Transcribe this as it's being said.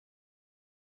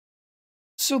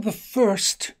So the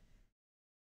first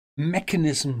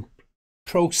mechanism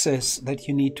process that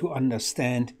you need to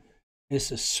understand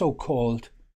is a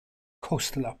so-called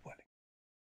coastal upwelling.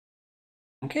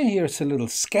 Okay, here's a little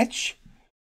sketch,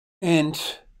 and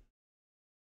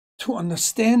to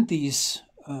understand these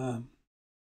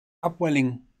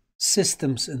upwelling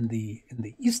systems in the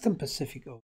Eastern Pacific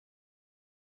Ocean,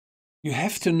 you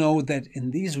have to know that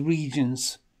in these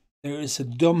regions there is a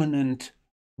dominant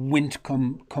wind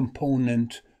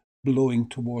component blowing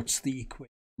towards the equator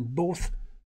in both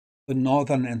the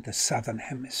northern and the southern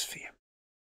hemisphere.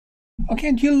 Okay,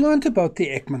 and you learned about the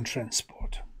Ekman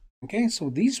transport. Okay, so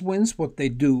these winds, what they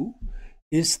do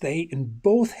is they, in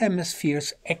both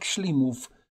hemispheres, actually move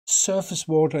surface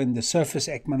water in the surface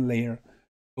Ekman layer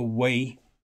away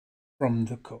from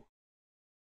the coast.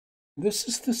 This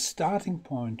is the starting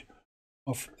point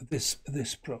of this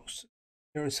process.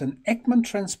 There is an Ekman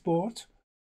transport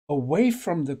away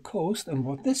from the coast, and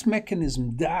what this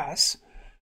mechanism does,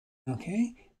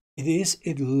 okay,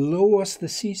 it lowers the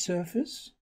sea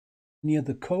surface near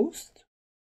the coast.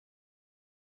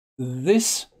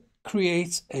 This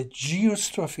creates a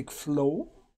geostrophic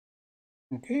flow.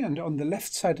 Okay, and on the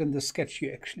left side in the sketch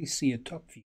you actually see a top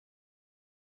view.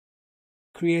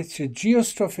 Creates a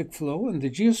geostrophic flow, and the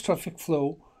geostrophic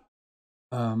flow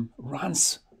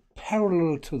runs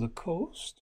parallel to the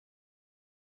coast,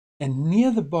 and near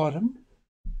the bottom,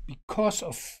 because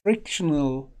of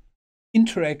frictional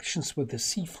interactions with the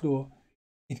seafloor,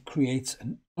 it creates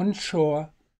an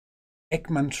onshore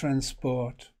Ekman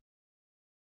transport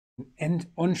and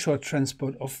onshore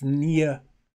transport of near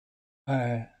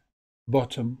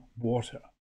bottom water.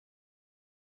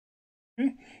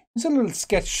 Okay. There's a little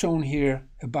sketch shown here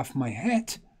above my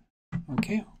head.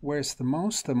 Okay, where's the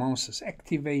mouse? The mouse is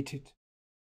activated.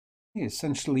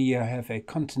 Essentially, I have a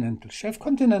continental shelf.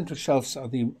 Continental shelves are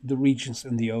the regions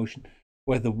in the ocean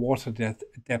where the water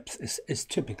depth is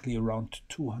typically around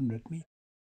 200 meters.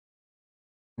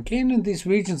 Okay, and in these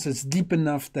regions it's deep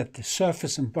enough that the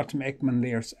surface and bottom Ekman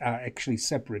layers are actually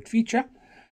separate feature.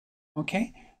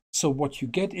 Okay, so what you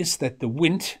get is that the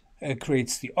wind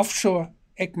creates the offshore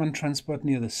Ekman transport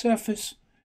near the surface,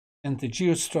 and the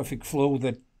geostrophic flow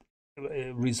that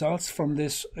results from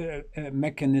this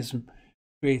mechanism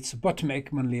creates a bottom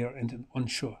Ekman layer and an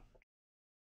onshore.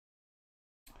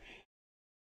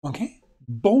 Okay,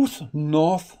 both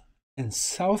north and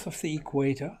south of the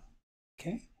equator.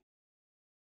 Okay.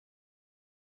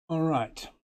 All right.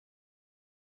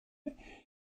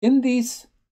 In these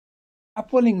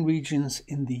upwelling regions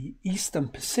in the Eastern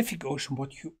Pacific Ocean,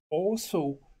 what you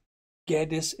also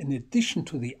get is, in addition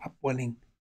to the upwelling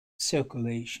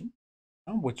circulation,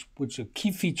 which a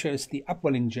key feature is the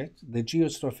upwelling jet, the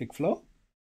geostrophic flow,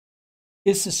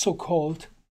 is a so-called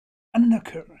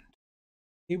undercurrent,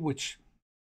 which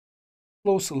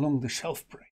flows along the shelf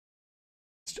break.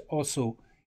 It's also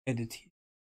added here.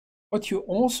 What you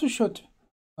also should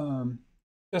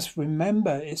just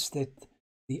remember is that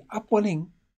the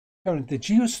upwelling current, the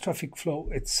geostrophic flow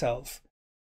itself,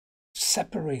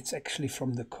 separates actually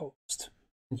from the coast.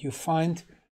 And you find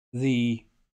the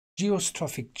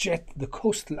geostrophic jet, the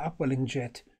coastal upwelling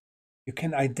jet, you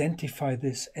can identify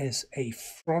this as a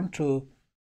frontal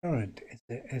current,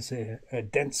 as a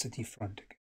density front.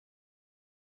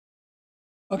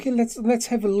 Okay, let's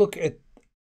have a look at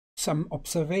some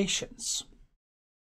observations.